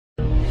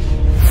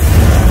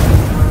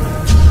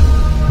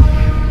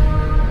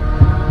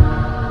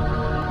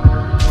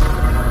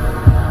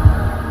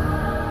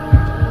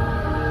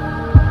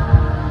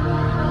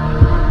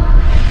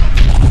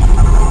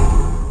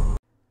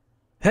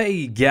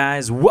Hey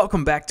guys,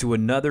 welcome back to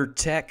another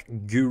Tech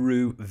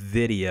Guru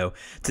video.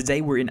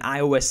 Today we're in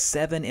iOS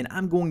 7 and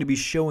I'm going to be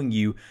showing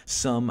you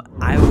some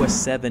iOS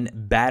 7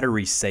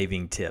 battery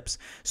saving tips.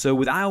 So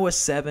with iOS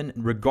 7,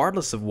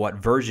 regardless of what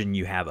version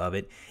you have of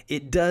it,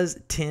 it does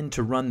tend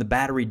to run the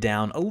battery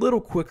down a little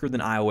quicker than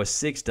iOS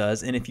 6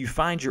 does, and if you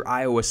find your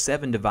iOS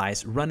 7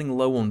 device running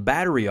low on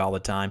battery all the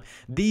time,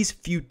 these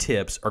few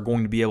tips are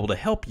going to be able to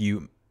help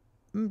you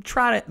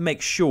try to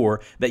make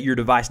sure that your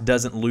device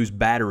doesn't lose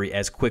battery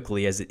as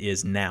quickly as it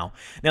is now.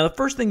 Now, the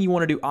first thing you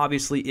want to do,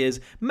 obviously, is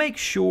make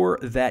sure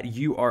that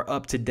you are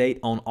up to date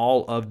on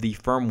all of the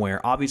firmware.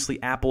 Obviously,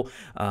 Apple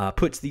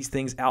puts these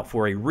things out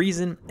for a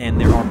reason,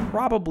 and there are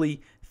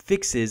probably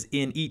fixes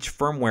in each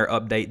firmware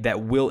update that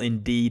will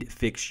indeed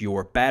fix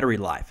your battery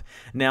life.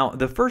 Now,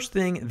 the first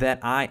thing that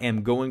I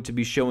am going to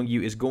be showing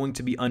you is going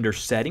to be under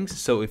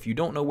settings. So if you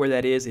don't know where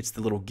that is, it's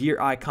the little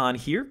gear icon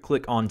here.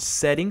 Click on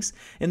settings,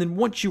 and then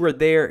once you are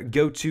there,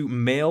 go to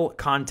mail,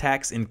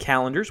 contacts, and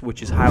calendars,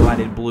 which is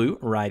highlighted blue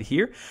right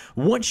here.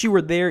 Once you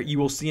are there, you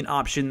will see an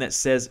option that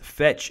says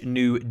fetch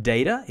new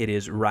data. It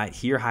is right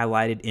here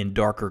highlighted in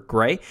darker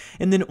gray.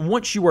 And then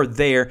once you are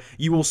there,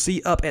 you will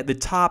see up at the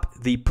top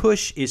the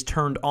push is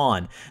turned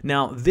on.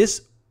 Now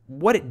this,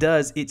 what it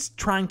does, it's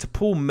trying to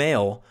pull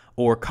mail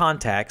or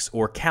contacts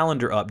or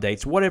calendar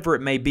updates, whatever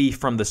it may be,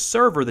 from the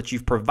server that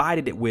you've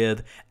provided it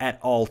with at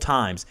all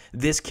times.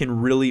 This can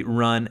really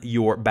run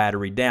your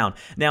battery down.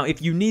 Now if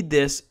you need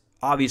this,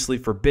 obviously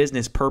for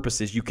business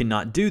purposes, you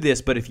cannot do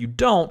this, but if you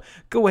don't,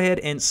 go ahead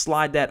and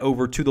slide that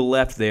over to the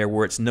left there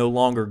where it's no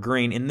longer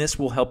green, and this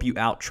will help you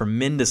out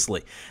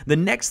tremendously. The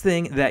next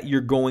thing that you're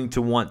going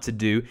to want to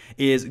do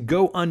is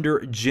go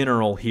under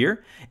General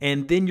here,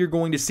 and then you're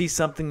going to see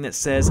something that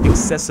says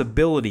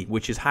Accessibility,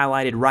 which is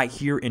highlighted right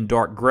here in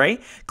dark gray.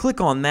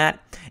 Click on that,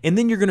 and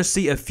then you're going to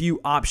see a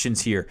few options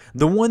here.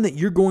 The one that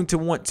you're going to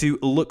want to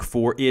look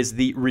for is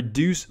the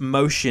Reduce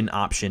Motion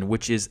option,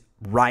 which is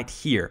right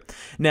here.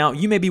 Now,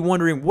 you may be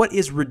wondering, what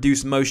is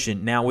reduce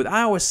motion? Now, with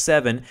iOS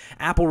 7,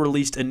 Apple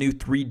released a new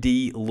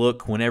 3D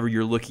look whenever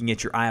you're looking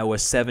at your iOS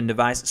 7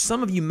 device.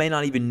 Some of you may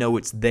not even know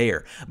it's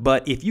there,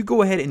 but if you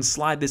go ahead and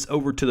slide this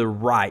over to the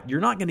right,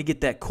 you're not going to get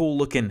that cool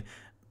looking,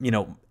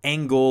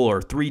 angle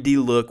or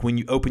 3D look when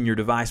you open your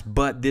device,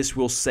 but this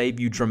will save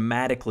you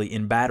dramatically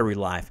in battery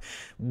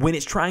life. When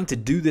it's trying to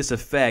do this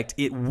effect,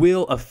 it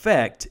will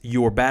affect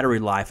your battery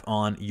life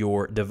on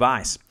your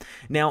device.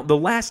 Now, the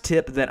last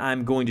tip that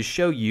I'm going to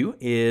show you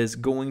is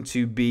going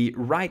to be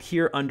right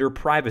here under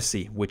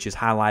Privacy, which is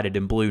highlighted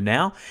in blue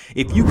now.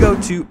 If you go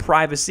to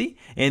Privacy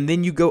and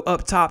then you go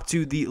up top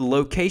to the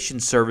Location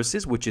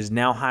Services, which is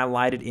now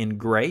highlighted in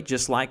gray,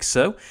 just like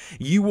so,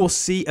 you will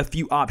see a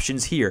few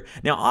options here.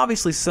 Now,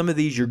 obviously, some of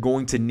these you're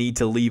going to need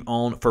to leave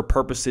on for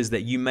purposes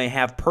that you may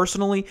have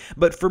personally,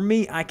 but for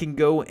me, I can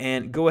go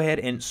ahead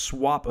and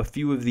swap a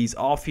few of these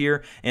off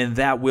here, and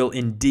that will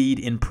indeed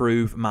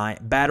improve my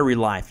battery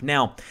life.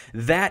 Now,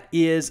 that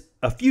is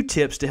a few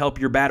tips to help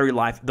your battery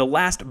life. The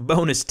last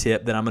bonus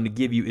tip that I'm going to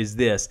give you is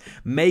this.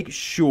 Make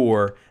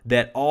sure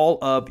that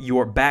all of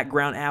your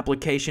background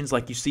applications,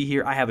 like you see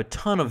here, I have a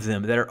ton of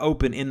them that are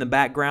open in the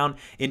background.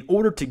 In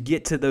order to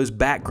get to those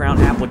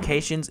background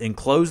applications and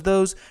close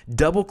those,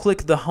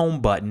 double-click the Home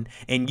button,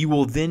 and you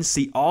will then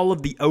see all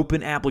of the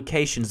open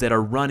applications that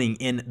are running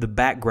in the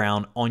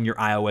background on your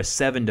iOS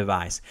 7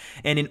 device.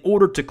 And in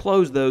order to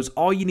close those,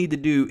 all you need to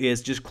do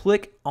is just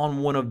click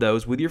on one of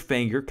those with your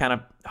finger, kind of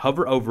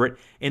hover over it,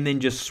 and then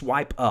just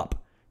swipe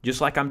up.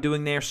 Just like I'm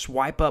doing there,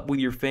 swipe up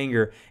with your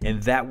finger,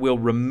 and that will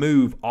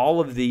remove all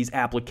of these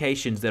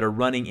applications that are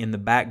running in the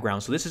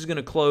background. So this is going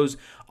to close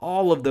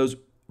all of those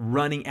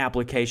running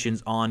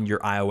applications on your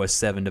iOS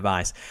 7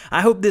 device.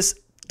 I hope this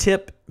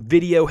tip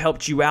video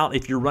helped you out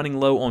if you're running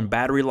low on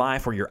battery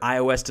life or your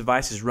iOS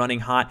device is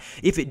running hot.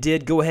 If it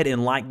did, go ahead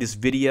and like this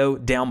video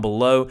down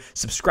below.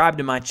 Subscribe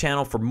to my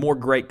channel for more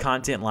great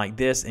content like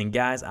this. And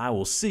guys, I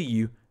will see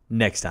you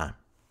next time.